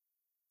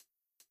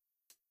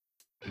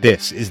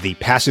This is the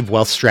Passive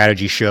Wealth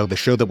Strategy Show, the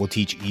show that will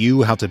teach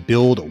you how to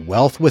build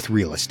wealth with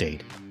real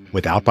estate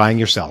without buying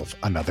yourself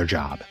another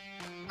job.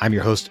 I'm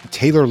your host,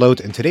 Taylor Lote,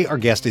 and today our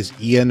guest is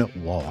Ian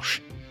Walsh.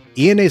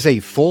 Ian is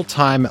a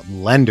full-time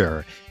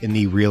lender in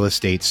the real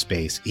estate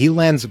space. He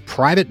lends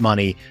private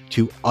money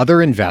to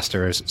other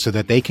investors so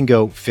that they can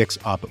go fix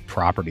up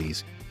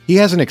properties. He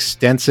has an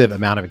extensive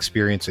amount of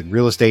experience in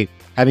real estate,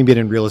 having been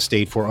in real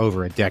estate for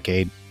over a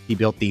decade. He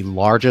built the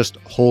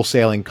largest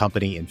wholesaling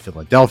company in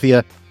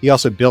Philadelphia. He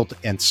also built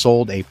and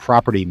sold a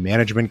property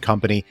management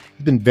company.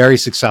 He's been very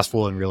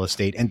successful in real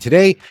estate. And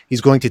today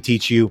he's going to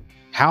teach you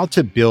how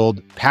to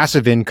build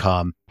passive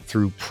income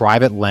through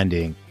private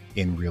lending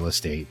in real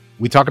estate.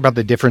 We talk about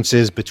the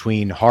differences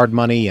between hard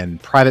money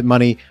and private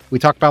money. We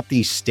talk about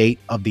the state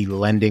of the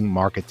lending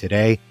market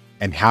today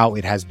and how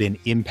it has been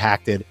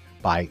impacted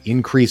by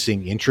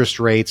increasing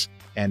interest rates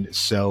and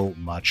so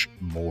much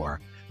more.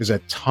 There's a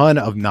ton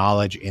of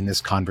knowledge in this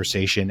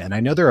conversation, and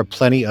I know there are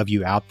plenty of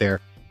you out there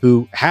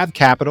who have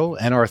capital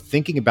and are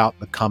thinking about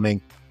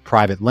becoming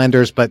private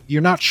lenders, but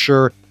you're not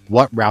sure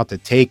what route to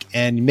take,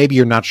 and maybe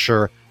you're not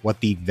sure what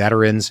the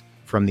veterans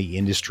from the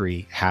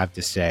industry have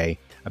to say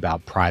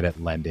about private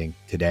lending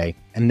today.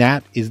 And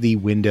that is the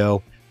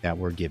window that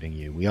we're giving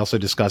you. We also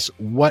discuss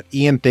what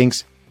Ian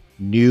thinks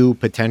new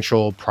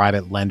potential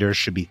private lenders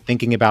should be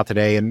thinking about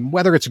today and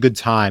whether it's a good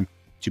time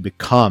to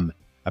become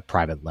a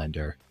private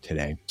lender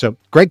today. So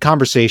great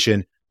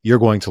conversation. You're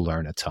going to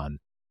learn a ton.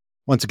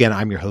 Once again,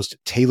 I'm your host,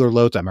 Taylor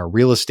Lote. I'm a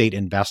real estate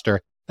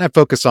investor, and I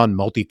focus on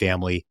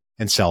multifamily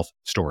and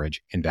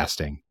self-storage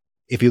investing.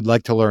 If you'd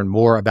like to learn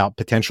more about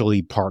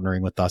potentially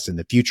partnering with us in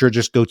the future,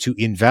 just go to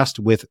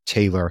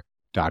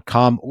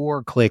investwithtaylor.com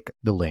or click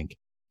the link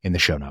in the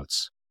show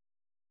notes.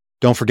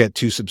 Don't forget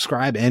to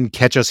subscribe and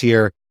catch us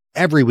here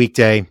every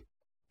weekday.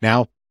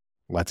 Now,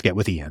 let's get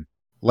with Ian.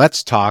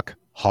 Let's talk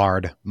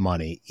hard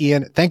money.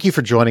 Ian, thank you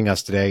for joining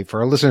us today. For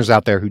our listeners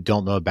out there who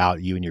don't know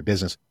about you and your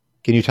business,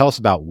 can you tell us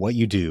about what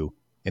you do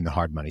in the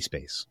hard money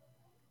space?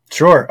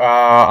 Sure.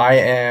 I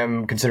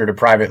am considered a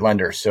private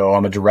lender. So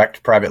I'm a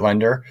direct private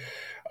lender.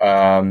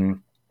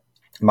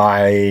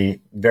 My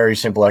very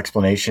simple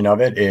explanation of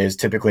it is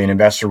typically an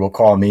investor will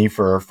call me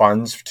for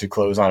funds to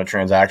close on a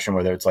transaction,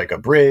 whether it's like a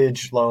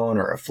bridge loan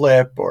or a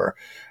flip or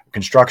a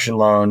construction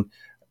loan.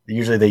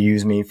 Usually they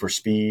use me for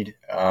speed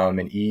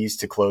and ease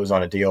to close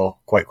on a deal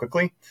quite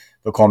quickly.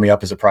 They'll call me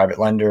up as a private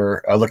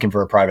lender, looking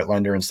for a private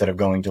lender instead of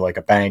going to like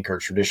a bank or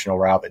traditional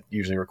route that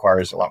usually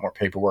requires a lot more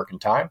paperwork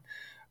and time.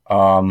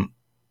 I'm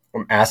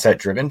asset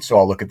driven, so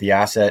I'll look at the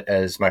asset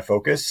as my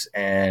focus.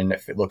 And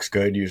if it looks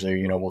good,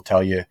 usually, we'll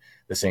tell you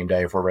the same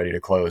day if we're ready to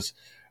close.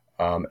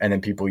 And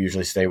then people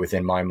usually stay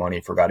within my money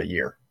for about a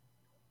year.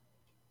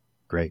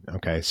 Great.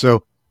 Okay.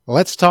 So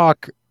let's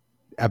talk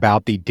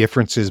about the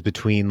differences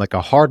between like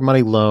a hard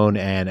money loan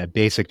and a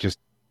basic just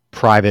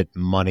private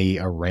money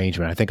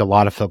arrangement. I think a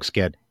lot of folks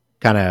get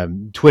kind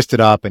of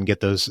twisted up and get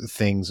those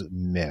things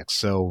mixed.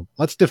 So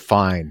let's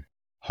define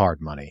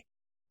hard money.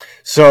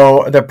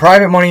 So the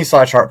private money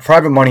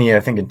private money,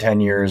 I think in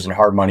 10 years and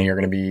hard money are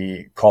going to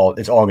be called,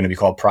 it's all going to be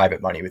called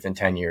private money within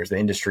 10 years. The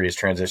industry is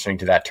transitioning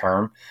to that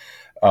term.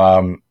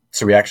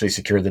 So we actually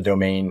secured the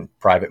domain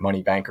private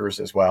money bankers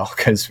as well,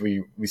 because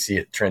we see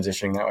it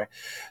transitioning that way.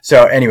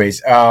 So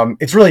anyways,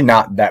 it's really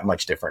not that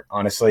much different.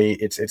 Honestly,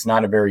 it's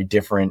not a very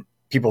different,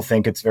 people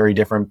think it's very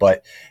different,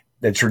 but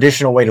the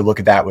traditional way to look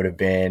at that would have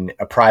been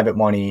a private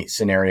money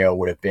scenario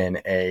would have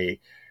been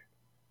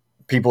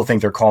people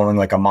think they're calling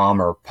like a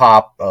mom or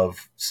pop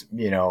of,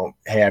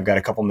 hey, I've got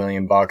a couple $1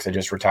 million. I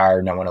just retired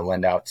and I want to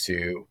lend out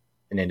to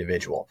an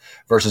individual,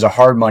 versus a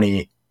hard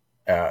money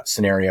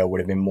scenario would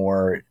have been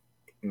more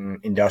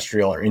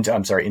industrial or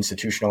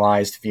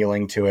institutionalized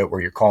feeling to it, where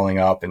you're calling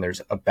up and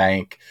there's a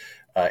bank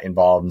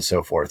involved and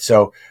so forth.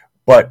 So,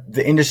 but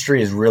the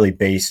industry is really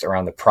based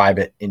around the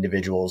private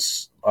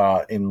individuals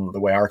in the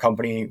way our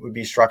company would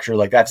be structured.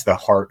 Like that's the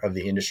heart of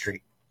the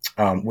industry,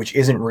 which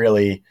isn't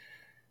really,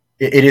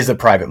 it is a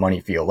private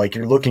money feel. Like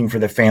you're looking for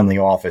the family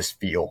office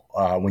feel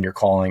when you're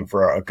calling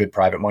for a good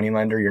private money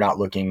lender. You're not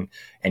looking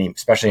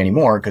especially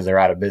anymore because they're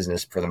out of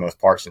business for the most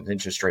part since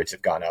interest rates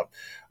have gone up.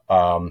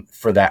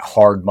 For that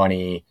hard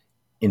money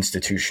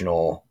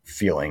institutional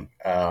feeling.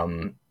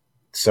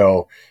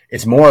 So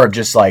it's more of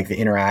just like the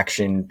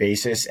interaction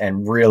basis,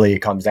 and really it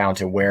comes down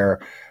to where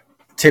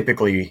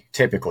typically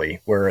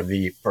where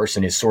the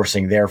person is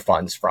sourcing their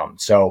funds from.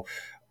 So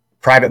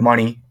private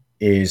money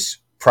is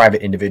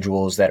private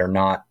individuals that are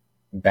not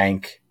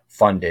bank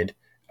funded,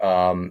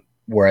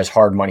 whereas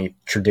hard money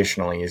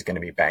traditionally is going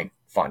to be bank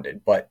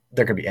funded, but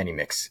there could be any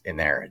mix in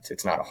there.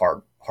 It's not a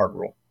hard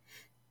rule.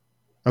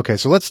 Okay.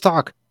 So let's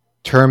talk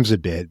terms a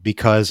bit,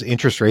 because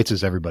interest rates,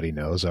 as everybody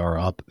knows, are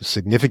up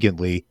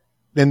significantly.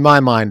 In my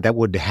mind, that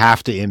would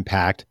have to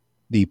impact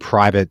the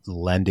private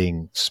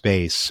lending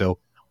space. So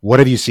what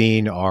have you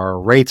seen? Are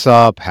rates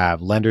up?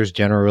 Have lenders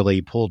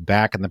generally pulled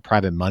back in the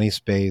private money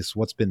space?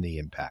 What's been the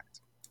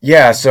impact?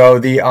 Yeah. So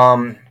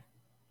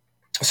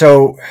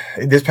so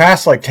this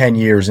past like 10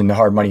 years in the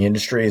hard money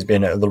industry has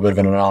been a little bit of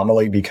an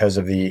anomaly because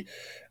of the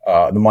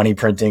the money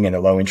printing and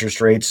the low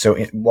interest rates. So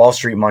Wall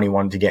Street money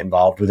wanted to get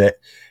involved with it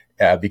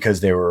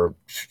because they were,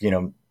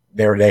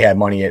 they had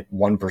money at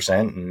 1%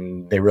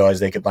 and they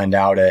realized they could lend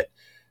out at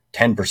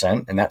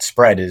 10%, and that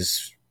spread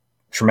is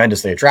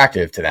tremendously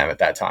attractive to them at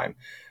that time.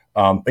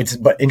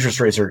 But interest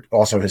rates are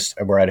also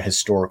were at a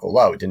historical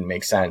low. It didn't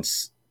make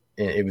sense.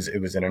 It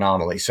was an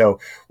anomaly. So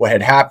what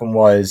had happened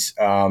was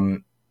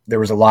there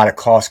was a lot of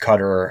cost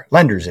cutter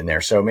lenders in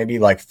there. So maybe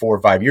like 4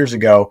 or 5 years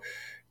ago,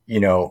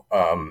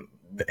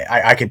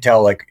 I could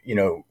tell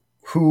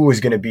who was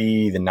going to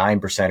be the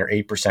 9% or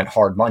 8%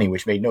 hard money,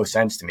 which made no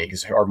sense to me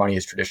because hard money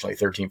is traditionally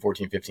 13,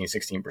 14, 15,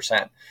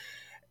 16%.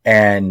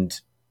 And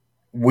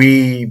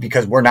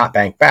because we're not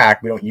bank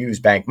backed, we don't use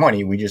bank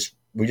money. We just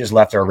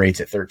left our rates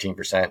at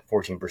 13%,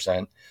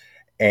 14%.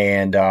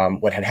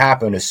 And what had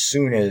happened as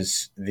soon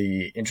as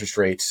the interest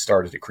rates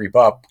started to creep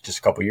up just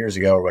a couple of years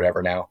ago or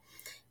whatever now,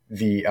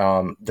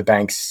 the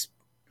banks,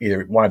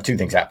 either one of two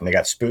things happened. They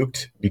got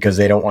spooked because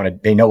they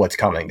know what's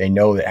coming. They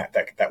know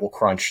that will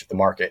crunch the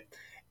market.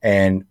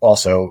 And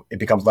also it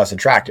becomes less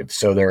attractive.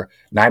 So their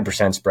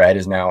 9% spread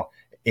is now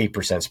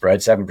 8% spread,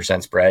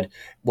 7% spread.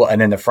 Well,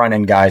 and then the front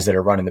end guys that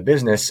are running the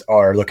business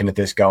are looking at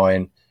this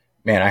going,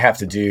 man, I have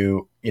to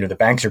do, the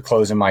banks are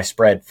closing my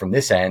spread from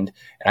this end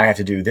and I have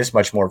to do this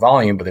much more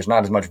volume, but there's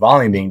not as much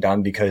volume being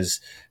done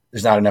because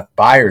there's not enough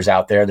buyers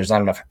out there. There's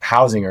not enough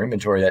housing or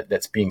inventory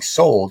that's being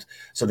sold.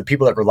 So the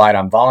people that relied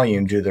on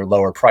volume due to their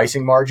lower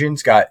pricing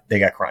margins got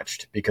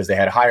crunched because they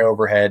had high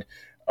overhead,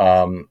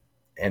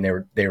 and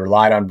they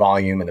relied on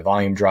volume, and the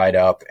volume dried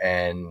up,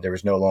 and there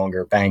was no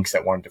longer banks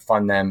that wanted to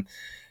fund them.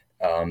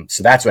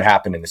 So that's what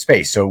happened in the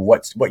space. So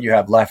what you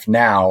have left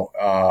now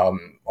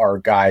are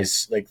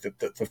guys like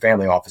the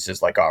family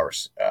offices like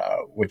ours,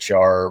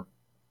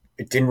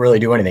 it didn't really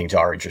do anything to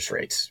our interest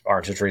rates. Our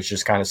interest rates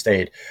just kind of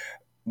stayed.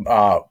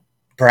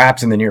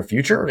 Perhaps in the near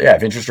future,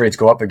 if interest rates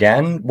go up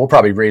again, we'll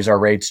probably raise our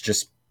rates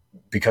just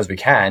because we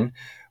can,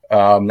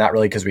 not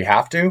really because we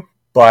have to.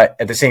 But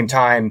at the same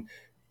time,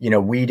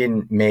 we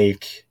didn't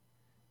make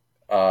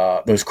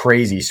those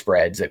crazy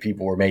spreads that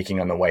people were making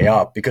on the way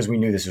up because we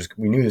knew this was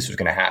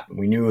going to happen.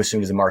 We knew as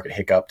soon as the market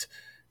hiccuped,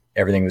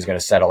 everything was going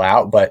to settle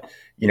out. But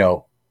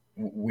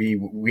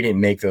we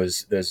didn't make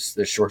those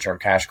short-term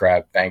cash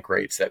grab bank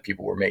rates that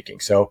people were making.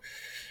 So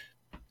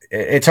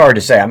it's hard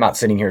to say. I'm not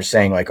sitting here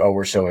saying like, oh,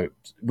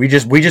 we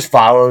just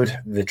followed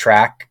the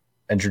track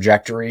and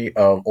trajectory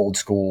of old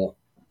school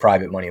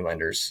private money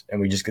lenders,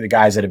 and the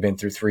guys that have been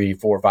through 3,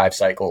 4, 5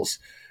 cycles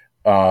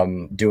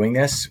doing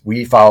this,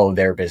 we followed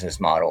their business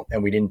model,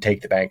 and we didn't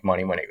take the bank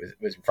money when it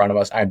was in front of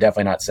us. I'm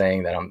definitely not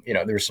saying that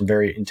there's some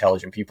very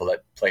intelligent people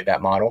that played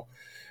that model.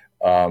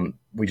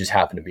 We just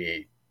happen to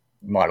be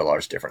model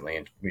ours differently,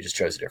 and we just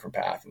chose a different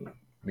path, and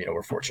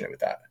we're fortunate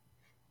with that.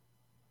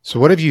 So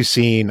what have you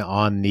seen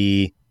on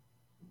the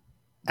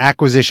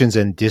acquisitions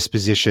and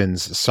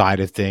dispositions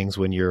side of things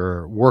when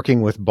you're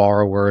working with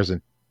borrowers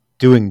and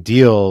doing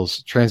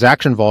deals?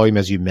 Transaction volume,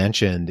 as you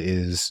mentioned,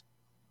 is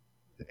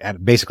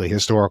at basically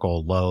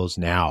historical lows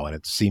now, and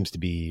it seems to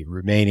be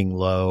remaining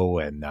low,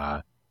 and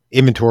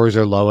inventories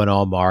are low in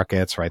all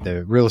markets, right?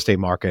 The real estate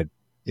market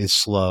is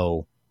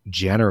slow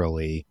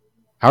generally.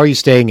 How are you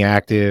staying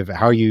active?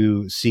 How are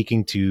you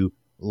seeking to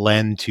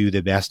lend to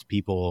the best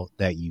people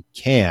that you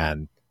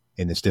can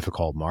in this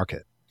difficult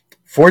market?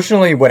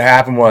 Fortunately, what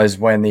happened was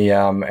when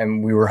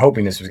and we were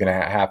hoping this was going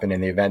to happen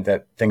in the event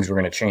that things were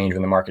going to change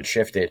when the market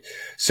shifted.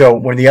 So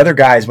when the other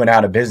guys went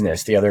out of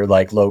business, the other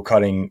like low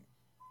cutting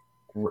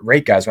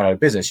rate guys went out of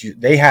business,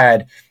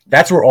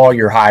 that's where all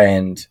your high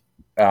end,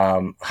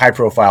 high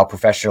profile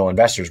professional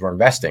investors were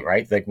investing,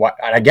 right? Like,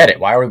 and I get it.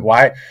 Why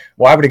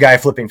would a guy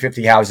flipping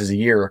 50 houses a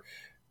year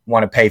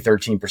want to pay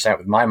 13%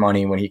 with my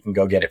money when he can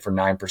go get it for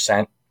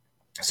 9%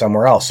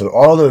 somewhere else? So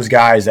all those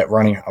guys that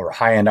running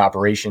high end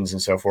operations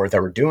and so forth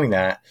that were doing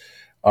that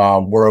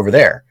were over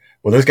there.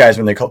 Well, those guys,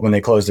 when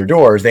they closed their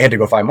doors, they had to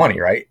go find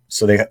money, right?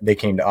 So they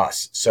came to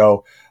us.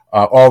 So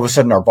all of a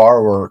sudden, our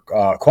borrower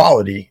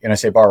quality, and I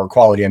say borrower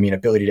quality, I mean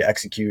ability to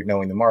execute,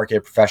 knowing the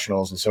market,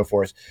 professionals, and so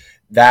forth,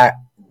 that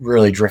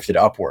really drifted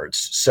upwards.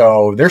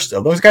 So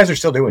those guys are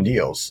still doing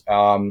deals.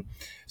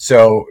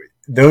 So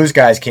those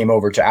guys came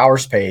over to our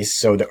space,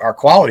 so that our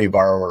quality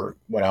borrower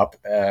went up,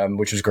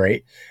 which was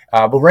great.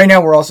 But right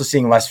now, we're also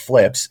seeing less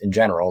flips in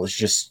general. There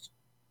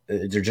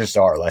just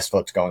are less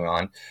flips going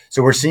on.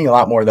 So we're seeing a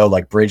lot more though,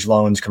 like bridge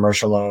loans,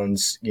 commercial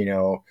loans,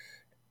 $3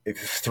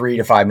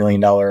 to $5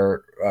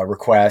 million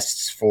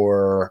requests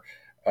for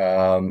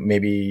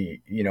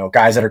maybe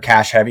guys that are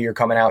cash heavy are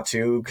coming out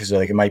too, because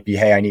like it might be,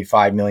 hey, I need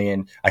 $5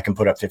 million, I can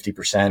put up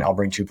 50%, I'll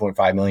bring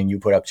 2.5 million, you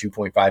put up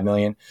 2.5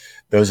 million.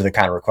 Those are the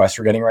kind of requests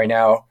we're getting right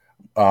now,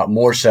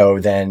 more so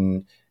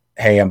than,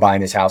 hey, I'm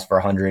buying this house for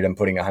 100, I'm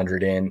putting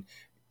 100 in,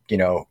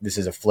 this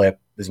is a flip,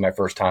 this is my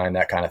first time,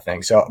 that kind of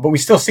thing. So, but we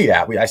still see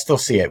that. I still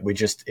see it.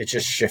 It's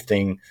just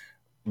shifting.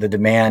 The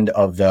demand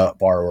of the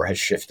borrower has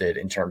shifted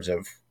in terms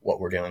of what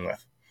we're dealing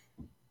with.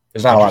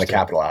 There's not a lot of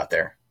capital out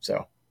there.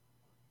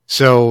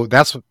 So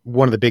that's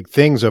one of the big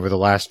things over the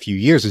last few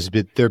years is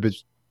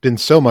there's been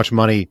so much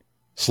money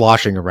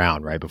sloshing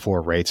around, right,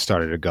 before rates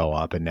started to go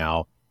up, and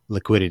now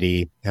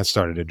liquidity has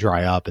started to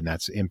dry up, and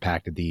that's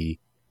impacted the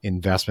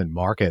investment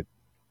market.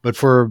 But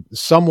for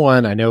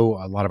someone, I know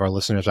a lot of our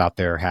listeners out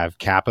there have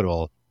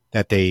capital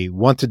that they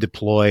want to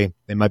deploy.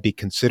 They might be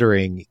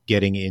considering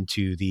getting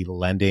into the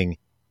lending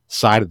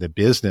side of the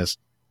business.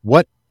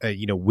 What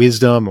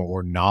wisdom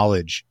or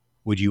knowledge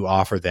would you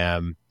offer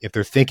them if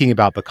they're thinking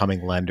about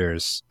becoming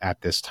lenders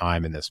at this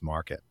time in this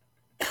market?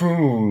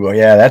 Ooh,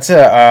 yeah, that's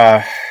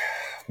a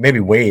maybe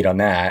wait on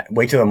that.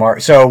 Wait till the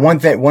market. So one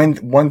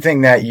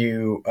thing that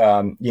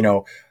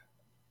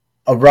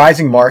a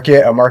rising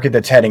market, a market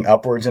that's heading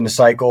upwards in a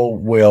cycle,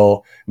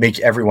 will make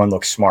everyone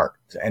look smart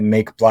and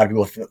make a lot of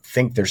people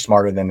think they're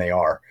smarter than they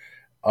are.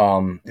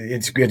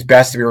 It's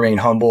best to remain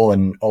humble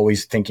and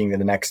always thinking that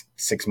the next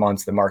 6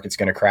 months the market's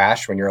going to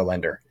crash when you're a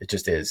lender. It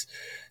just is.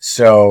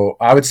 So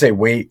I would say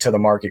wait till the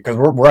market, because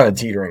we're on a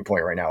teetering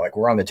point right now. Like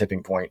we're on the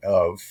tipping point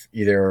of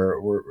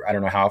I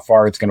don't know how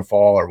far it's going to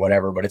fall or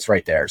whatever, but it's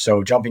right there.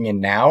 So jumping in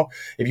now,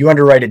 if you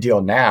underwrite a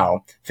deal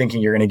now,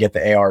 thinking you're going to get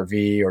the ARV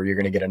or you're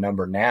going to get a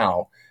number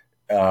now,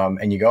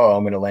 and you go,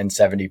 I'm going to lend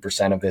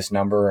 70% of this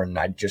number, and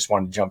I just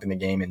wanted to jump in the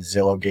game, and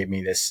Zillow gave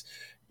me this,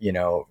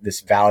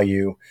 this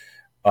value.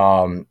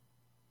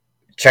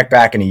 Check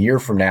back in a year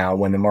from now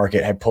when the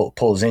market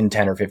pulls in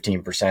 10 or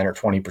 15% or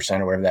 20%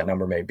 or whatever that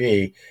number may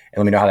be, and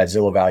let me know how that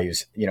Zillow value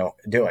is,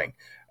 doing.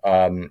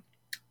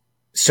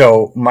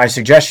 So my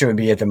suggestion would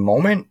be, at the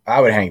moment, I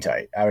would hang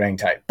tight.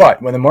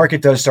 But when the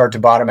market does start to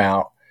bottom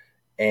out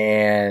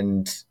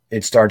and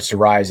it starts to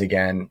rise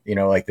again,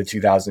 like the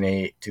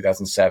 2008,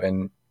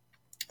 2007,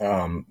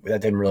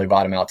 that didn't really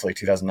bottom out till like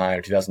 2009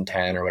 or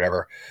 2010 or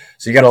whatever.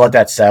 So you got to let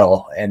that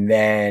settle. And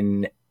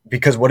then,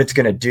 because what it's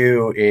going to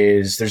do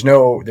is there's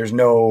no,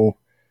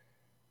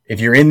 if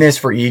you're in this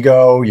for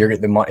ego,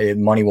 the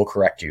money will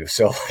correct you.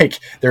 So like,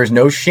 there's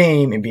no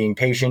shame in being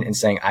patient and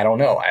saying, I don't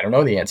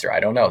know the answer. I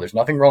don't know. There's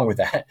nothing wrong with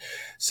that.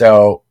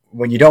 So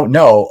when you don't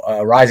know,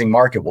 a rising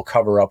market will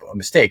cover up a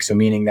mistake. So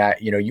meaning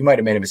that, you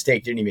might've made a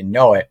mistake, didn't even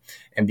know it.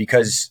 And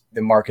because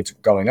the market's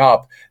going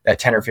up, that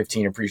 10 or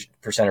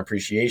 15%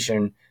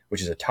 appreciation,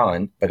 which is a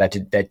ton, but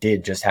that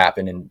did just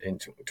happen in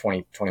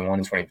 2021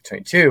 and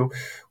 2022,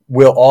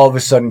 will all of a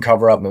sudden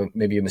cover up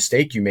maybe a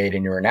mistake you made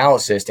in your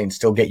analysis and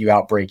still get you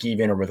out break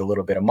even or with a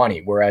little bit of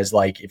money. Whereas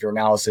like if your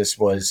analysis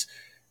was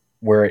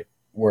where it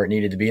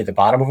needed to be at the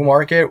bottom of a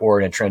market or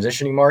in a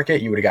transitioning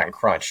market, you would have gotten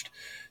crunched.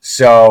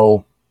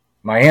 So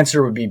my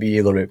answer would be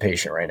a little bit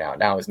patient right now.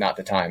 Now is not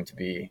the time to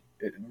be.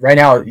 Right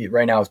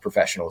now is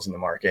professionals in the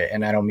market.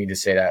 And I don't mean to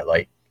say that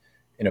like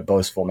in a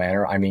boastful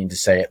manner. I mean to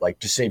say it like,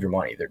 just save your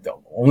money. They're the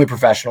only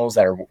professionals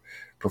that are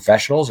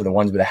professionals are the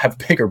ones that have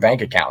bigger bank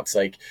accounts.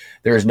 Like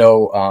there's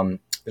no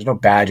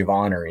badge of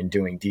honor in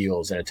doing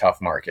deals in a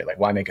tough market. Like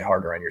why make it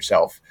harder on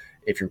yourself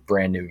if you're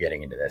brand new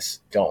getting into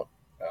this? Don't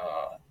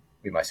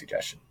be my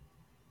suggestion.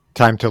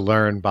 Time to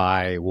learn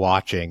by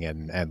watching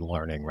and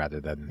learning rather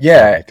than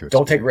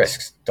don't take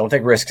risks. Don't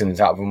take risks in the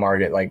top of a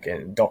market. Like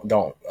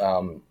don't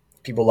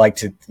people like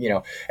to,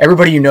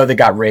 everybody that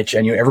got rich,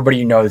 and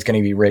everybody that's going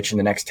to be rich in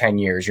the next 10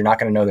 years, you're not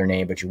going to know their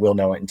name, but you will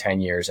know it in 10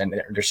 years. And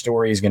their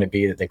story is going to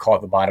be that they caught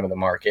the bottom of the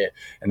market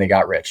and they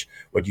got rich.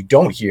 What you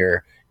don't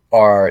hear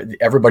are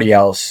everybody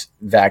else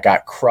that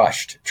got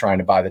crushed trying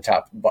to buy the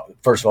top.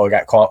 First of all,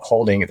 got caught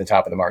holding at the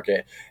top of the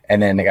market,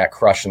 and then they got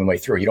crushed on the way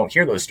through. You don't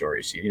hear those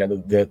stories.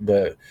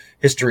 The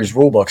history's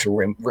rule books are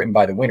written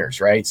by the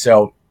winners, right?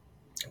 So,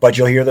 but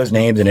you'll hear those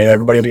names and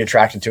everybody will be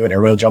attracted to it, and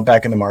everybody will jump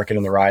back in the market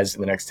and the rise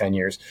in the next 10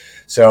 years.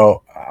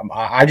 So I'm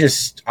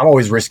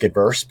always risk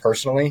adverse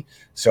personally.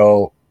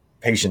 So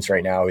patience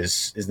right now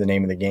is the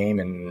name of the game.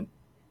 And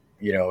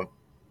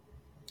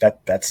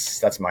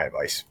that's my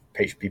advice.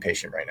 Be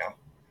patient right now.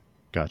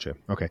 Gotcha.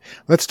 Okay.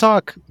 Let's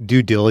talk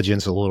due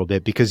diligence a little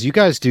bit, because you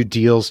guys do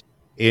deals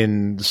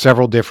in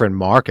several different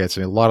markets.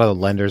 I mean, a lot of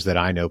the lenders that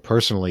I know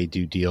personally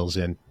do deals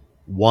in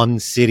one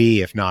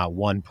city, if not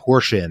one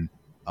portion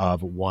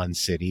of one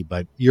city,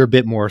 but you're a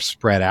bit more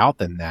spread out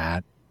than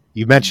that.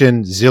 You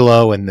mentioned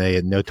Zillow and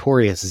the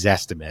notorious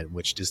Zestimate,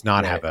 which does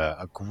not have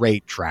a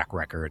great track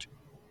record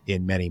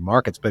in many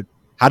markets. But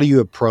how do you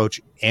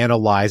approach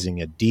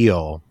analyzing a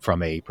deal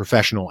from a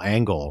professional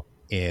angle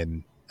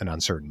in an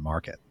uncertain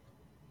market?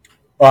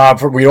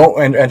 We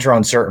don't enter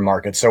uncertain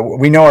markets. So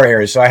we know our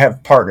areas. So I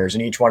have partners,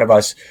 and each one of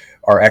us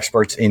are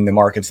experts in the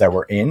markets that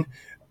we're in.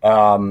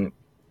 And,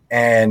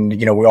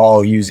 we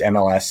all use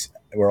MLS.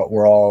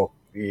 We're all,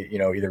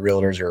 either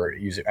realtors or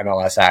use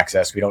MLS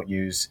access. We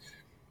use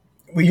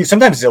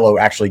sometimes Zillow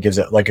actually gives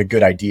it like a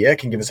good idea,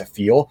 can give us a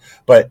feel,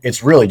 but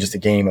it's really just a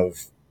game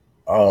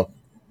of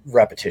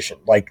repetition.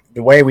 Like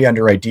the way we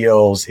underwrite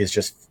deals is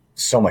just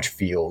so much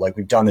feel. Like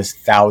we've done this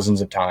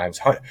thousands of times.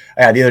 The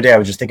other day I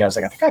was just thinking, I was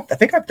like, I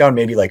think I've done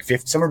maybe like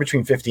somewhere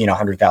between 50 and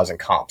 100,000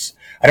 comps.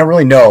 I don't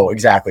really know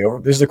exactly.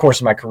 This is the course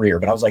of my career,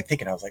 but I was like,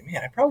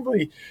 man, I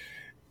probably,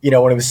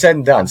 when it was said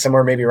and done,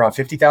 somewhere maybe around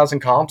 50,000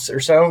 comps or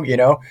so,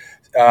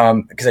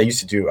 because I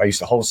used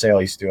to wholesale,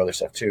 I used to do other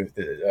stuff too.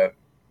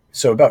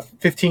 So about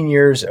 15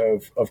 years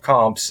of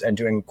comps and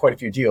doing quite a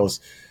few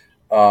deals.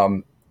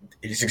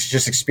 it's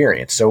just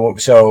experience.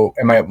 So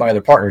and my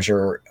other partners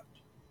are,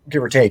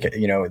 give or take,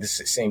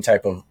 this same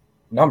type of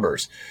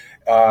numbers.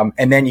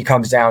 And then it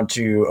comes down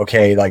to,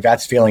 okay, like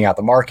that's feeling out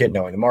the market,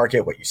 knowing the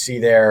market, what you see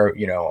there,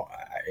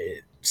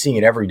 seeing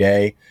it every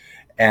day.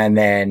 And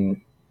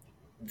then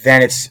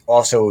it's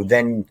also,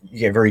 then you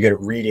get very good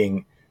at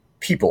reading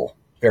people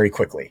very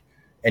quickly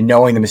and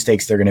knowing the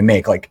mistakes they're going to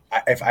make. Like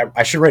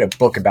I should write a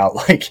book about,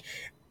 like,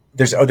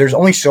 there's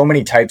only so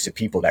many types of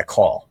people that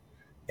call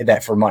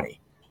that for money.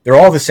 They're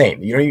all the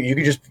same. You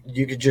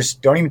could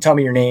just don't even tell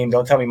me your name.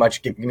 Don't tell me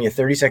much. Give me a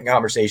 30-second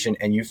conversation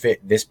and you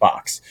fit this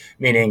box,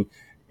 meaning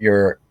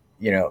you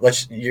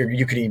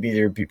could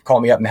either call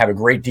me up and have a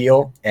great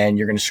deal and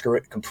you're going to screw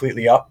it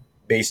completely up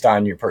based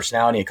on your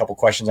personality, a couple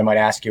questions I might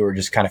ask you, or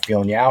just kind of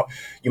feeling you out.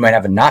 You might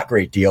have a not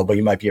great deal, but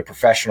you might be a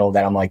professional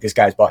that I'm like, this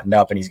guy's buttoned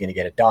up and he's going to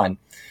get it done.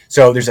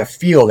 So there's a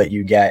feel that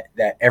you get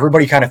that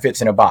everybody kind of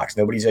fits in a box.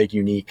 Nobody's like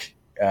unique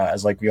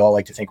as like we all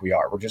like to think we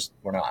are.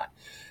 We're not.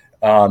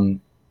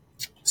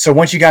 So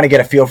once you kind of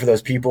get a feel for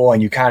those people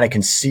and you kind of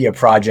can see a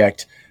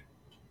project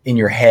in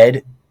your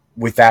head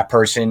with that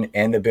person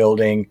and the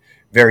building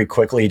very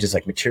quickly, it just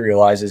like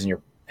materializes in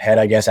your head,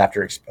 I guess,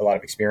 after a lot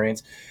of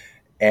experience.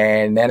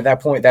 And then at that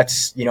point,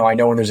 that's, I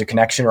know when there's a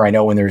connection, or I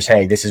know when there's,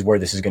 hey, this is where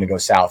this is going to go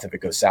south. If it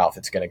goes south,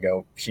 it's going to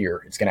go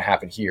here. It's going to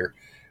happen here.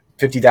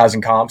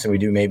 50,000 comps, and we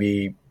do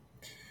maybe,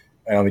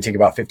 we take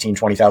about 15,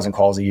 20,000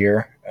 calls a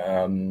year.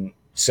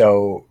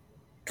 So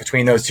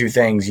between those two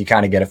things, you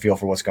kind of get a feel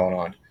for what's going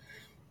on.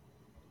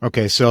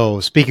 Okay, so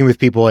speaking with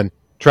people and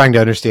trying to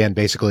understand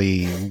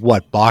basically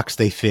what box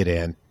they fit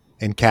in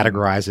and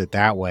categorize it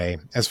that way.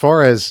 As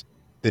far as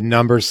the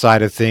numbers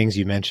side of things,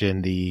 you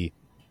mentioned the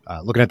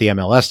looking at the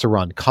MLS to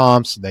run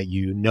comps, that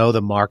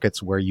the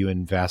markets where you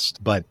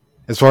invest. But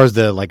as far as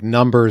the like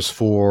numbers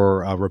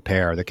for a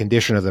repair, the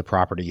condition of the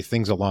property,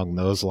 things along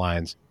those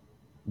lines,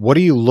 what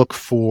do you look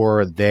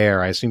for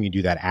there? I assume you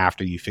do that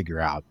after you figure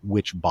out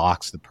which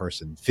box the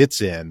person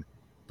fits in,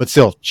 but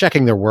still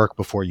checking their work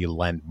before you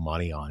lend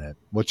money on it.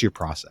 What's your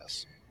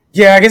process?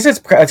 Yeah, I guess it's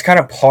kind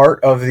of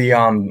part of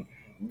the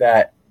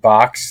that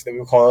box that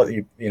we call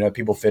it,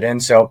 people fit in.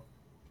 So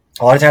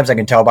a lot of times I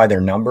can tell by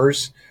their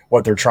numbers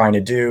what they're trying to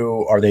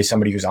do. Are they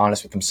somebody who's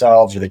honest with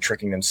themselves? Are they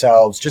tricking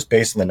themselves? Just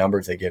based on the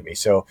numbers they give me.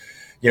 So,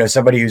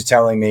 somebody who's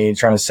telling me,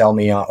 trying to sell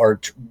me or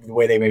the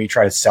way they maybe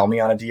try to sell me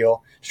on a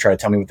deal, just try to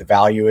tell me what the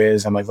value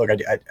is. I'm like, look,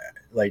 I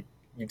like,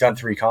 you've done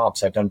 3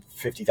 comps. I've done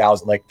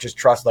 50,000. Like, just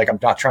trust, like, I'm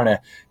not trying to,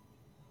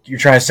 you're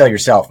trying to sell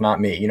yourself, not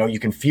me. You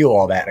can feel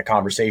all that in a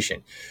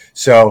conversation.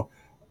 So,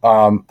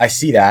 I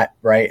see that,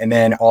 right? And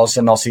then all of a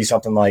sudden I'll see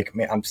something like,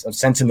 man, I'm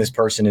sensing this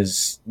person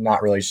is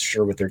not really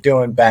sure what they're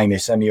doing. Bang, they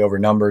send me over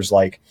numbers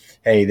like,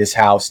 hey, this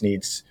house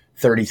needs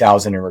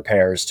 30,000 in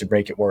repairs to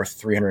make it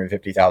worth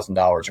 $350,000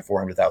 or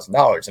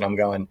 $400,000. And I'm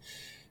going,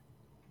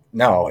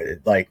 no,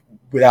 like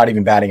without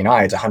even batting an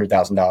eye, it's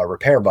 $100,000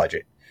 repair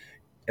budget.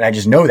 And I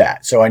just know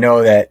that. So I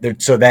know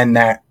that. So then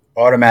that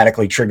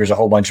automatically triggers a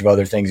whole bunch of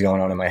other things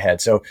going on in my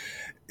head. So,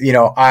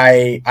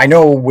 I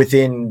know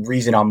within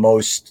reason on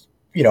most,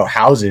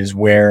 houses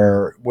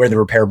where the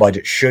repair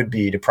budget should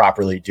be to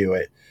properly do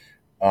it.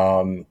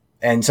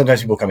 And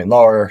sometimes people come in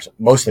lower,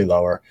 mostly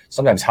lower,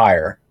 sometimes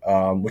higher,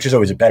 which is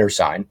always a better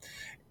sign.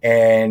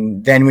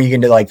 And then when you get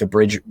into like the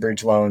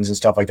bridge loans and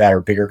stuff like that,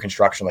 or bigger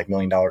construction, like $1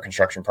 million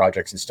construction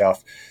projects and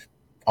stuff,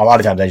 a lot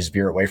of times I just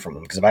veer away from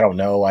them, because if I don't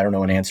know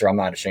an answer, I'm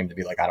not ashamed to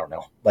be like, I don't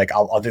know. Like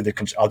I'll do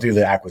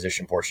the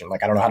acquisition portion.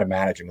 Like I don't know how to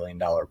manage $1 million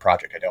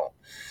project. I don't.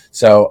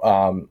 So,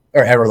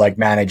 or ever like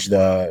manage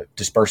the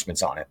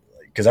disbursements on it,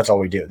 because that's all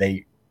we do.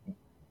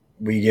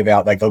 We give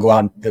out, like they'll go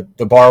out,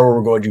 the borrower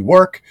will go do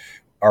work.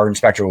 Our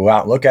inspector will go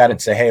out and look at it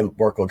and say, hey,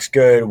 work looks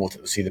good. We'll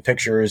see the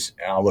pictures,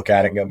 and I'll look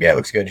at it and go, yeah, it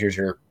looks good. Here's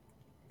your,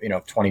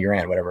 20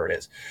 grand, whatever it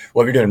is.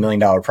 Well, if you're doing $1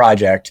 million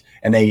project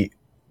and they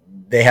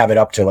have it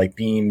up to like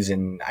beams,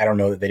 and I don't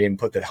know that they didn't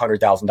put the $100,000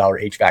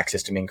 HVAC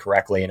system in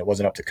correctly and it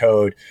wasn't up to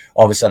code,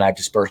 all of a sudden I've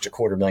dispersed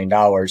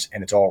 $250,000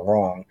 and it's all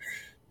wrong.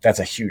 That's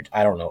a huge,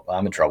 I don't know,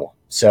 I'm in trouble.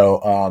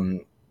 So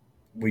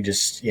we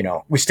just,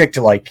 we stick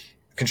to like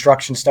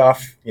construction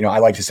stuff. I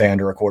like to say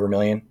under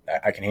 $250,000.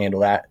 I can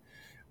handle that.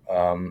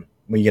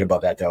 When you get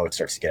above that, though, it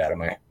starts to get out of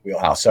my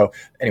wheelhouse. So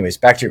anyways,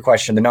 back to your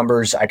question, the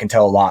numbers, I can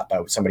tell a lot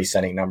by somebody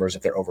sending numbers,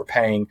 if they're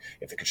overpaying,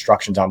 if the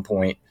construction's on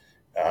point.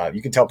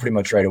 You can tell pretty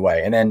much right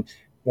away. And then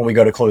when we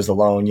go to close the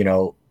loan,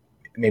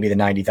 maybe the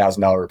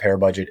 $90,000 repair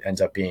budget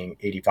ends up being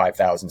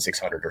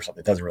 $85,600 or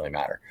something. It doesn't really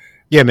matter.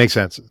 Yeah, it makes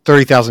sense.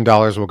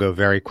 $30,000 will go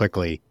very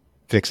quickly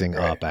fixing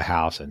up a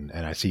house. And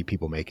I see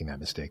people making that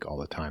mistake all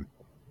the time.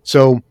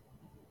 So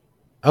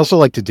I also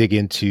like to dig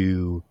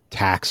into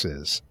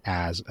taxes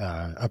as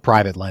a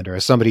private lender,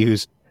 as somebody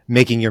who's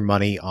making your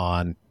money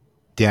on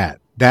debt.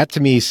 That to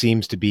me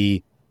seems to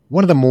be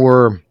one of the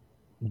more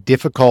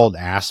difficult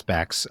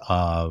aspects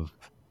of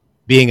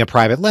being a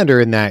private lender,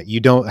 in that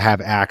you don't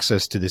have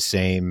access to the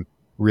same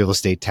real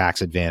estate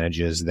tax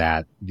advantages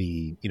that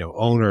the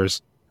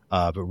owners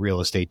of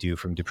real estate do,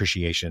 from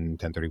depreciation,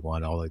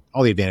 1031,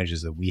 all the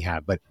advantages that we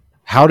have. But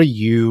how do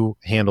you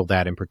handle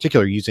that in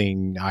particular,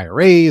 using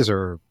IRAs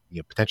or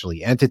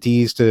potentially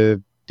entities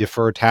to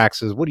defer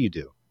taxes? What do you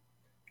do?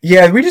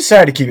 Yeah, we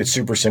decided to keep it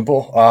super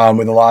simple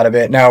with a lot of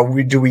it. Now,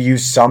 we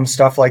use some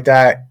stuff like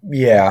that?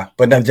 Yeah,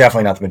 but then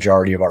definitely not the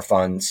majority of our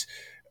funds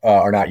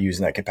are not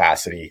using that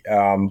capacity.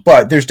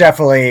 But there's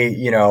definitely,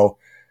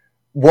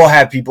 we'll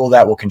have people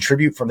that will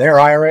contribute from their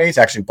IRAs,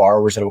 actually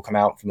borrowers that will come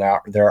out from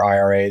their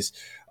IRAs.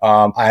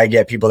 I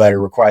get people that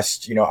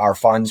request, our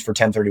funds for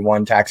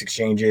 1031 tax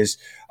exchanges.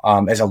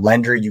 As a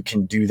lender, you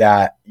can do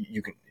that.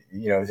 You can,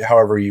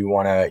 however you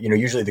want to,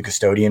 usually the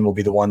custodian will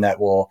be the one that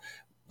will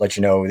let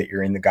you know that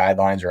you're in the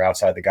guidelines or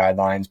outside the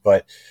guidelines.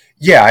 But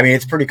yeah, I mean,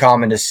 it's pretty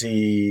common to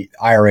see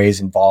IRAs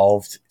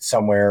involved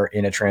somewhere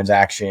in a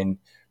transaction,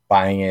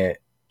 buying it,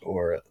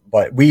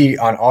 but we,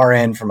 on our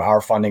end, from our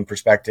funding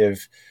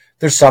perspective,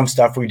 there's some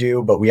stuff we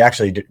do, but we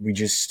spent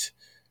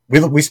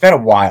a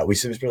while. We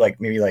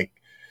maybe I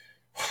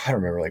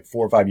don't remember, like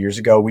 4 or 5 years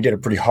ago, we did a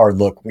pretty hard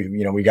look.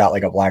 We got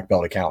like a black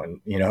belt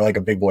accountant, like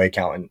a big boy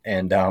accountant,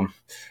 and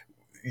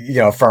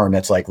a firm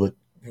that's like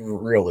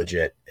real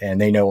legit,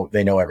 and they know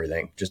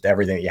everything, just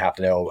everything that you have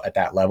to know at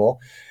that level.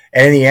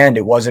 And in the end,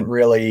 it wasn't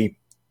really.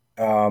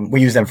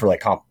 We use them for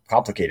like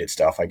complicated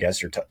stuff, I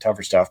guess, or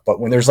tougher stuff.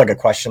 But when there's like a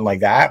question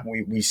like that,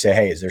 we say,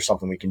 hey, is there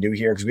something we can do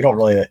here? Because we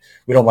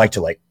don't like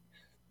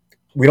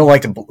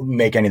to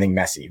make anything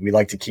messy. We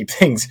like to keep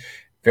things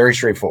very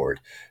straightforward.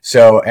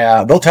 So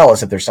they'll tell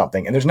us if there's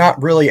something, and there's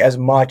not really as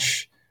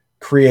much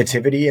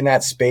creativity in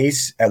that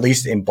space, at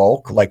least in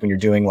bulk. Like when you're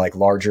doing like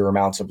larger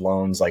amounts of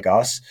loans like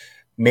us,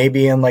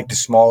 maybe in like the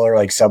smaller,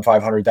 like sub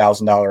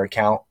 $500,000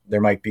 account,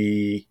 there might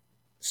be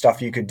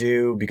stuff you could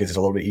do because it's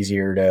a little bit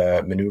easier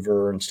to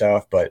maneuver and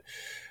stuff. But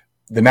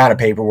the amount of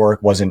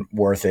paperwork wasn't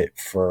worth it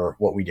for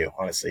what we do,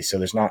 honestly. So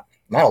there's not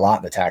a lot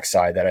on the tax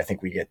side that I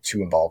think we get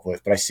too involved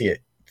with, but I see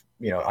it,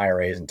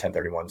 IRAs and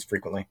 1031s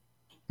frequently.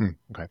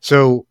 Okay.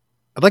 So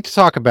I'd like to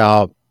talk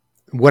about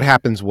what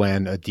happens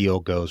when a deal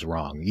goes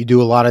wrong. You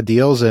do a lot of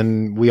deals,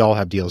 and we all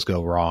have deals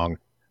go wrong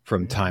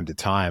from time to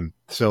time.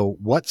 So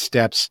what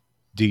steps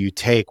do you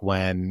take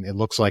when it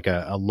looks like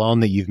a loan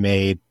that you've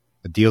made,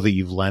 a deal that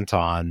you've lent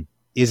on,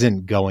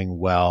 isn't going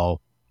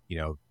well,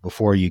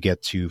 before you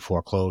get to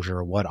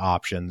foreclosure? What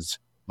options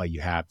might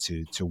you have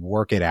to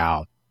work it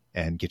out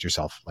and get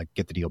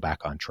the deal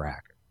back on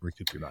track,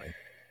 recoup your money?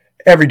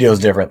 Every deal is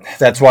different.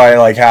 That's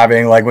why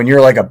having when you're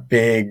like a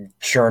big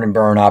churn and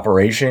burn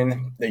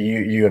operation, that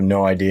you have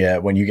no idea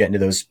when you get into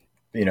those,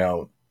 we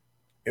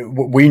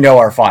know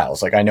our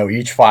files. Like I know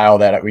each file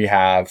that we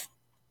have,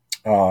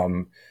 I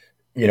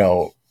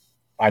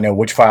know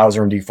which files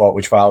are in default,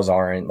 which files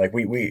aren't. Like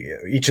we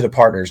each of the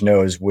partners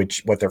knows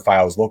what their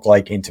files look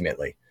like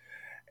intimately.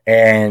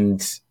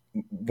 And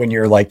when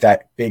you're like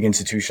that big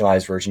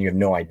institutionalized version, you have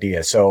no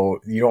idea. So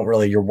you don't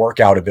really, your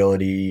workout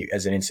ability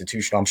as an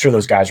institution, I'm sure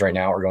those guys right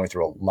now are going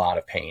through a lot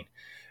of pain.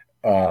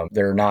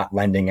 They're not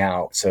lending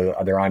out. So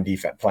they're on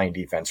defense, playing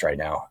defense right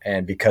now.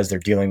 And because they're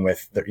dealing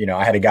with, I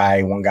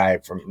had one guy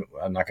from,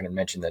 I'm not going to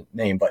mention the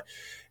name, but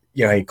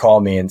he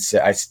called me and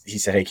he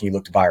said, hey, can you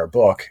look to buy our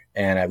book?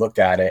 And I looked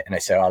at it and I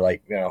said, I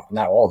like,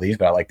 not all of these,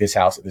 but I like this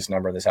house at this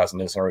number, this house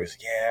and this number. He was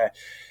like, yeah,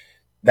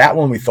 that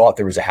one, we thought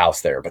there was a house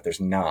there, but there's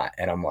not.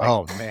 And I'm like,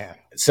 oh man.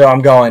 So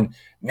I'm going,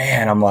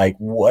 man, I'm like,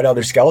 what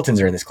other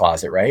skeletons are in this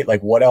closet, right?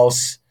 Like what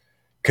else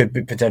could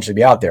potentially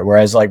be out there?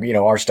 Whereas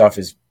our stuff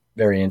is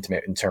very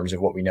intimate in terms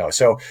of what we know.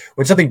 So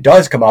when something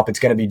does come up, it's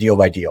going to be deal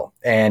by deal.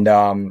 And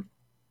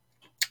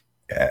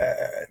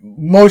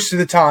most of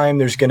the time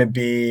there's going to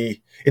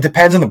be, it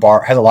depends on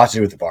has a lot to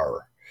do with the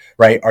borrower,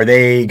 right? Are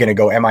they going to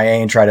go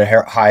MIA and try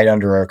to hide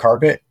under a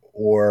carpet,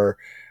 or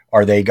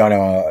are they going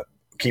to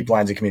keep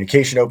lines of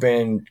communication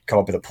open, come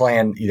up with a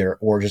plan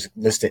or just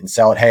list it and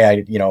sell it?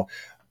 Hey,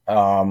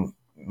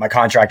 my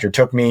contractor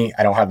took me,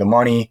 I don't have the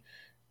money.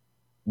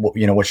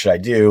 What should I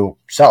do?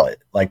 Sell it.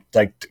 Like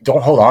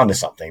don't hold on to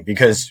something,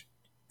 because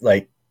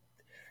the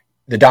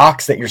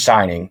docs that you're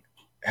signing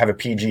have a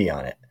PG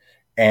on it.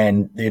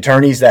 And the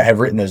attorneys that have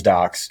written those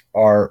docs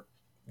are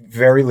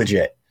very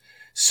legit.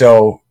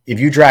 So if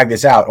you drag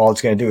this out, all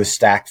it's going to do is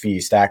stack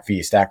fees, stack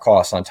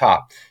costs on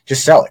top.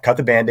 Just sell it, cut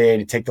the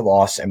Band-Aid, take the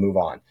loss and move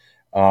on.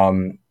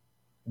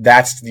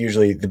 That's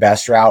usually the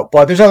best route.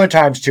 But there's other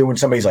times too when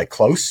somebody's like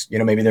close,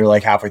 maybe they're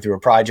like halfway through a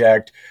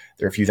project,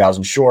 they're a few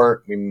thousand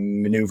short. We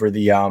maneuver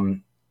the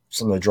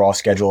some of the draw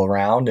schedule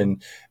around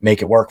and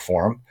make it work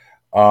for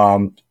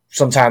them.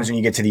 Sometimes when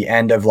you get to the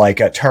end of like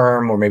a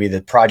term, or maybe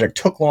the project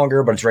took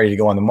longer, but it's ready to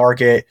go on the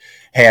market.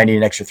 Hey, I need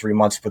an extra 3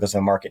 months to put this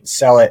on the market and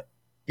sell it.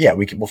 Yeah,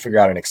 we'll figure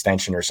out an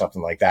extension or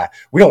something like that.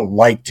 We don't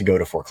like to go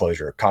to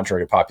foreclosure,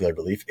 contrary to popular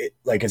belief.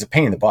 It's a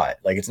pain in the butt.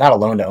 Like it's not a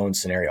loan to own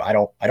scenario. I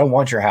don't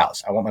want your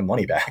house. I want my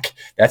money back.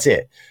 That's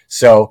it.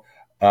 So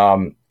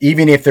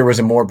even if there was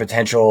a more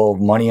potential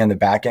money on the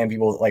back end,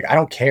 people I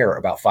don't care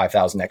about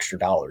 $5,000 extra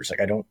dollars. I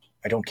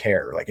don't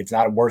care. It's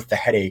not worth the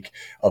headache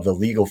of the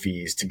legal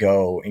fees to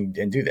go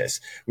and do this.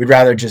 We'd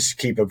rather just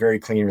keep a very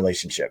clean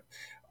relationship.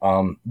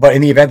 But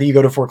in the event that you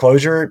go to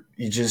foreclosure,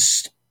 you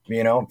just,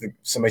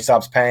 somebody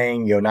stops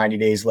paying, 90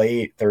 days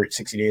late,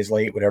 60 days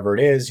late, whatever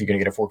it is, you're going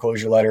to get a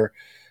foreclosure letter.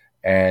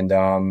 And,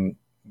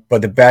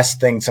 But the best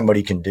thing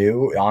somebody can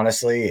do,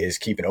 honestly, is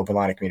keep an open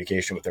line of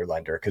communication with their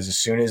lender. Because as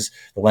soon as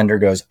the lender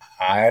goes,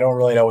 I don't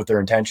really know what their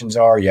intentions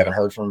are, you haven't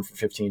heard from them for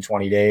 15,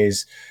 20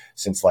 days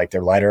since like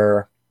their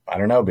letter, I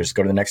don't know, but just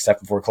go to the next step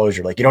in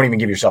foreclosure. Like you don't even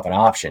give yourself an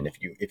option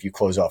if you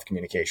close off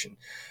communication.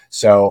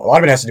 So a lot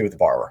of it has to do with the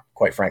borrower,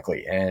 quite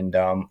frankly. And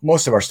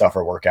most of our stuff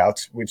are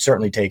workouts. We've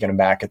certainly taken them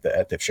back at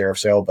the sheriff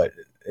sale, but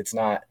it's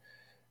not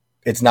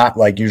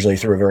like usually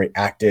through a very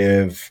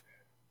active,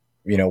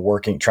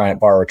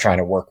 borrower trying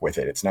to work with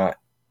it.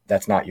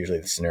 That's not usually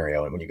the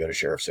scenario when you go to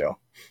sheriff sale.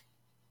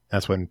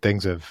 That's when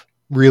things have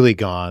really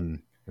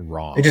gone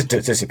wrong. They just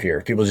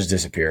disappear. People just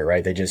disappear,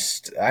 right?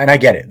 And I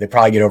get it. They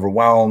probably get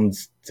overwhelmed.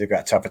 They've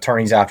got tough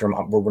attorneys after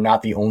them. We're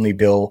not the only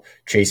bill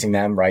chasing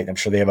them, right? I'm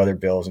sure they have other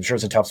bills. I'm sure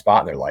it's a tough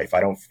spot in their life.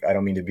 I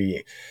don't mean to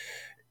be,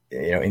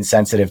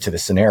 insensitive to the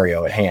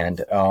scenario at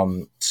hand.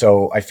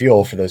 So I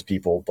feel for those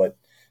people, but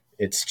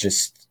it's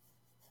just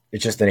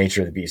the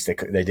nature of the beast.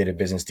 They did a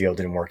business deal,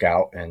 didn't work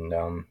out. And,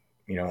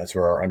 that's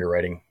where our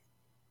underwriting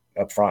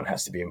up front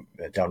has to be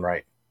done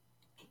right.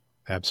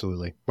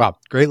 Absolutely. Wow.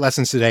 Great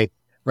lessons today.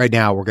 Right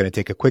now, we're going to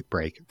take a quick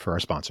break for our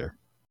sponsor.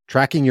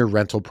 Tracking your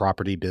rental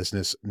property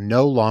business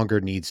no longer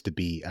needs to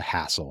be a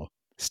hassle.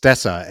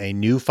 Stessa, a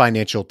new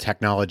financial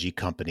technology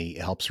company,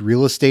 helps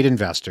real estate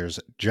investors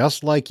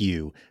just like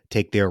you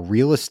take their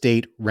real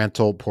estate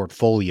rental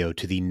portfolio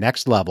to the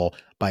next level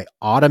by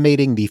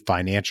automating the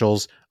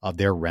financials of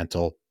their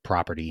rental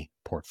property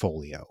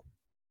portfolio.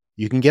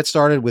 You can get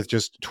started with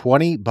just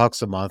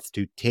 $20 a month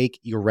to take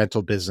your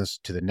rental business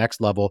to the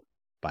next level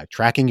by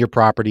tracking your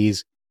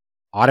properties,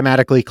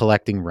 automatically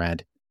collecting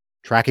rent,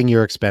 tracking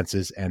your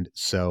expenses, and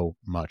so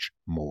much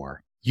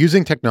more.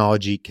 Using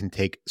technology can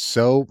take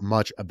so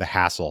much of the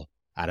hassle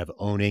out of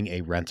owning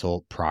a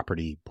rental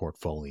property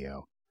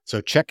portfolio.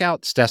 So check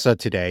out Stessa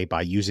today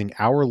by using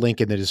our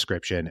link in the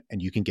description,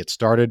 and you can get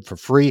started for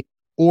free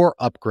or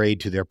upgrade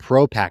to their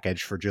pro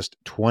package for just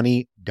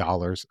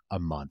 $20 a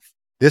month.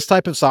 This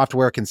type of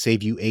software can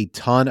save you a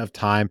ton of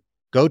time.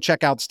 Go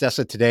check out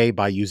Stessa today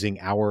by using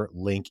our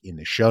link in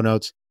the show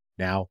notes.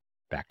 Now,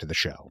 back to the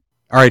show.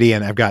 All right,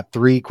 Ian, I've got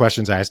 3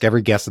 questions I ask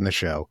every guest on the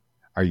show.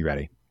 Are you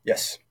ready?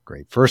 Yes.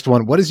 Great. First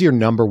one, what is your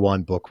number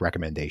one book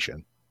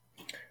recommendation?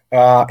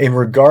 In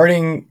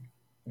regarding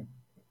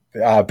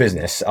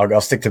business,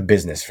 I'll stick to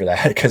business for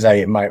that because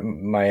my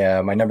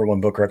number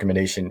one book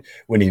recommendation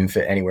wouldn't even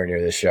fit anywhere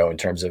near this show in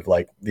terms of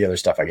like the other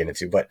stuff I get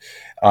into. But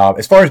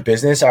as far as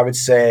business, I would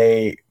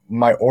say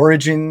my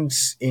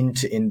origins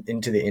into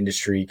the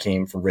industry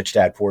came from Rich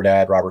Dad Poor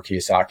Dad, Robert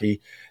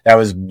Kiyosaki. That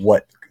was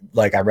what,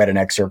 like, I read an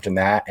excerpt in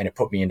that and it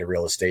put me into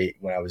real estate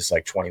when I was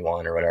like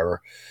 21 or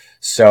whatever.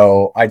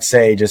 So I'd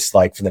say just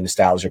like for the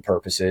nostalgia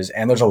purposes,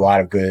 and there's a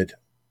lot of good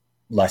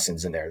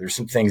lessons in there. There's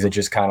some things that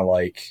just kind of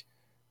like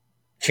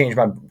change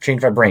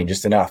my brain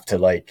just enough to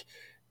like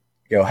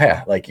go,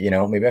 hey, like,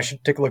 maybe I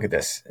should take a look at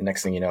this. And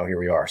next thing you know, here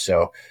we are.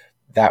 So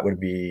that would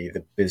be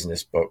the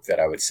business book that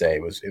I would say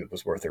was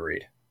worth a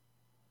read.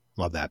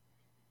 Love that.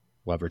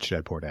 Love Rich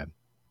Dad Poor Dad.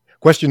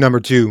 Question number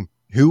 2,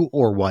 who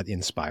or what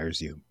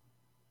inspires you?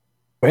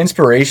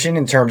 Inspiration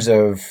in terms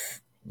of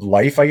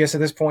life, I guess,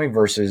 at this point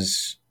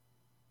versus,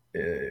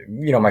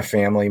 my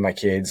family, my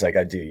kids, like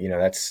I do,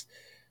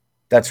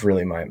 that's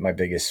really my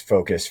biggest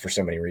focus for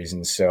so many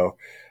reasons. So,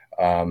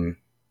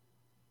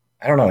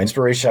 I don't know,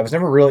 inspiration. I was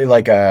never really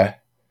like a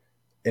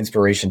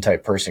inspiration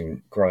type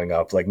person growing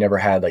up, like never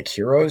had like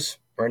heroes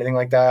or anything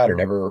like that, or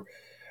never,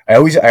 I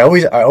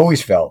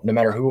always felt, no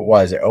matter who it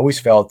was, I always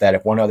felt that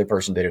if one other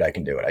person did it, I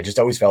can do it. I just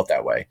always felt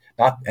that way.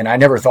 And I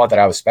never thought that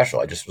I was special.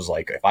 I just was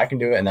like, if I can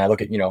do it, and I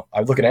look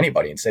at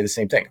anybody and say the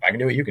same thing. If I can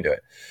do it, you can do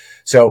it.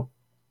 So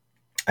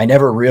I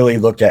never really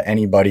looked at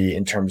anybody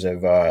in terms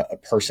of a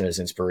person as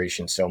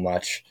inspiration so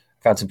much.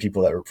 I found some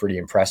people that were pretty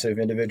impressive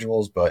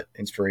individuals, but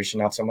inspiration,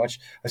 not so much.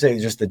 I say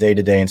just the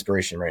day-to-day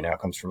inspiration right now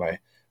comes from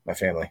my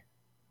family.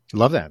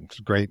 Love that. It's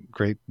a great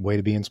way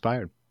to be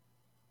inspired.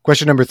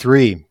 Question number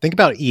 3, think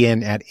about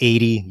Ian at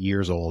 80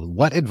 years old.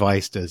 What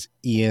advice does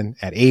Ian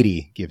at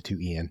 80 give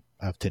to Ian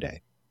of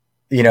today?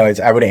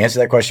 I would answer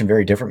that question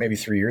very different maybe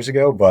 3 years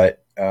ago,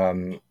 but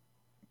I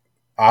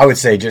would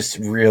say just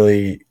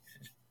really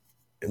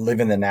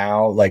live in the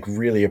now, like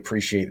really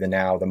appreciate the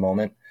now, the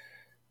moment.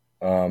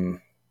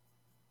 And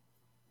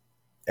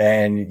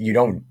you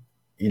don't,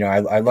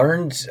 I've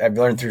learned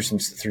through some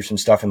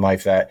stuff in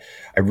life that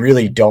I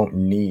really don't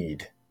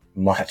need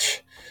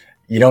much.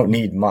 You don't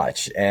need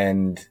much.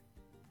 And,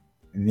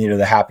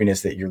 the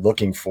happiness that you're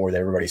looking for, that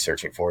everybody's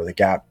searching for, the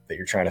gap that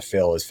you're trying to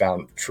fill is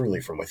found truly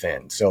from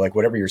within. So like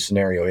whatever your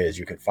scenario is,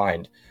 you can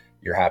find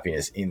your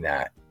happiness in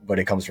that, but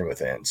it comes from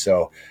within.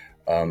 So,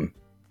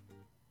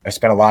 I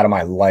spent a lot of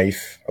my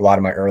life, a lot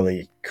of my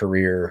early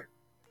career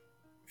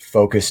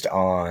focused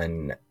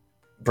on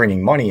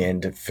bringing money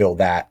in to fill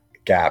that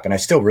gap. And I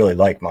still really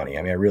like money.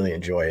 I mean, I really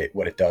enjoy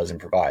what it does and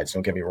provides.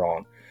 Don't get me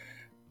wrong,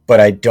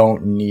 but I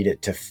don't need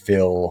it to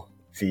fill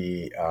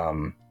the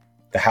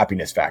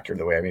happiness factor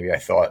the way maybe I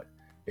thought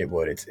it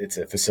would. It's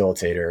a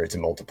facilitator, it's a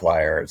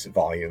multiplier, it's a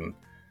volume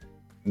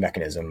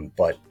mechanism,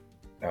 but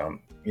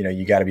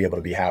you got to be able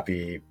to be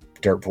happy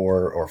dirt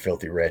poor or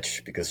filthy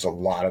rich, because there's a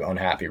lot of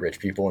unhappy rich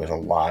people and there's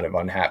a lot of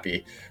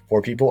unhappy poor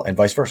people, and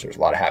vice versa. There's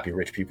a lot of happy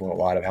rich people and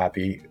a lot of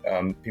happy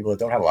people that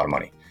don't have a lot of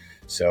money.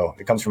 So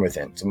it comes from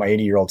within. So my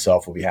 80-year-old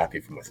self will be happy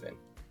from within.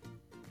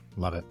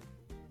 Love it.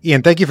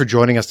 Ian, thank you for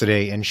joining us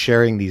today and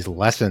sharing these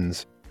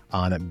lessons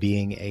on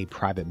being a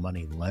private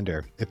money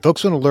lender. If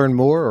folks want to learn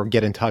more or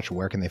get in touch,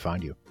 where can they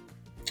find you?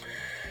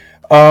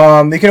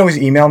 They can always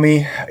email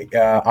me,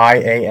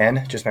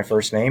 IAN, just my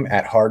first name,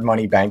 at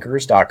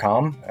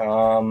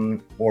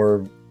hardmoneybankers.com,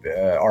 or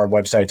our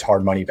website's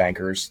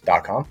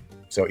hardmoneybankers.com.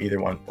 So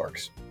either one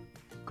works.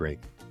 Great.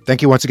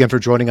 Thank you once again for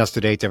joining us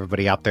today. To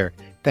everybody out there,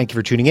 thank you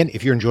for tuning in.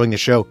 If you're enjoying the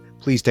show,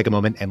 please take a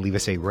moment and leave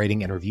us a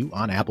rating and review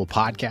on Apple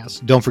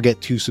Podcasts. Don't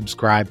forget to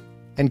subscribe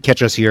and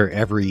catch us here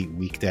every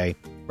weekday.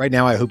 Right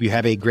now, I hope you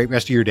have a great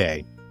rest of your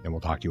day, and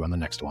we'll talk to you on the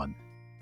next one.